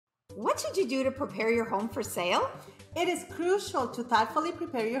What should you do to prepare your home for sale? It is crucial to thoughtfully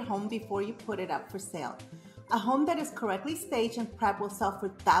prepare your home before you put it up for sale. A home that is correctly staged and prepped will sell for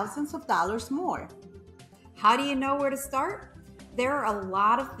thousands of dollars more. How do you know where to start? There are a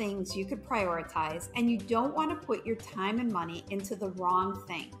lot of things you could prioritize, and you don't want to put your time and money into the wrong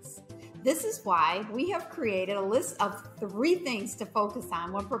things. This is why we have created a list of 3 things to focus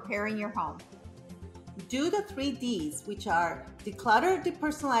on when preparing your home. Do the 3 Ds, which are declutter,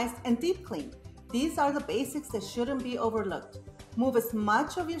 depersonalize, and deep clean. These are the basics that shouldn't be overlooked. Move as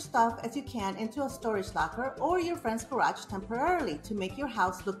much of your stuff as you can into a storage locker or your friend's garage temporarily to make your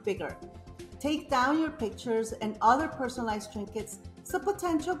house look bigger. Take down your pictures and other personalized trinkets so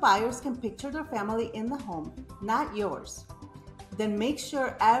potential buyers can picture their family in the home, not yours. Then make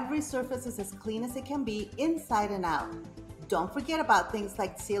sure every surface is as clean as it can be inside and out. Don't forget about things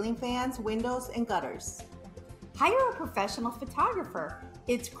like ceiling fans, windows, and gutters. Hire a professional photographer.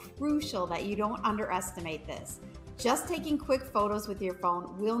 It's crucial that you don't underestimate this. Just taking quick photos with your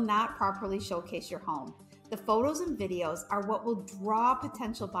phone will not properly showcase your home. The photos and videos are what will draw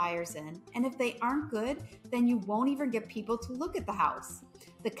potential buyers in, and if they aren't good, then you won't even get people to look at the house.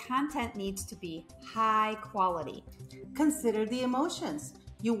 The content needs to be high quality. Consider the emotions.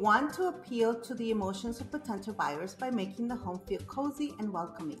 You want to appeal to the emotions of potential buyers by making the home feel cozy and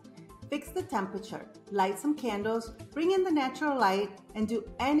welcoming. Fix the temperature, light some candles, bring in the natural light, and do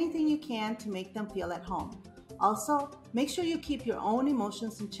anything you can to make them feel at home. Also, make sure you keep your own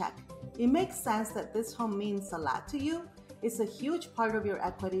emotions in check. It makes sense that this home means a lot to you. It's a huge part of your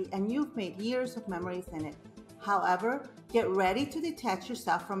equity, and you've made years of memories in it. However, get ready to detach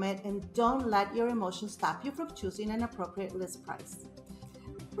yourself from it and don't let your emotions stop you from choosing an appropriate list price.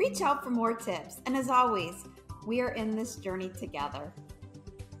 Reach out for more tips, and as always, we are in this journey together.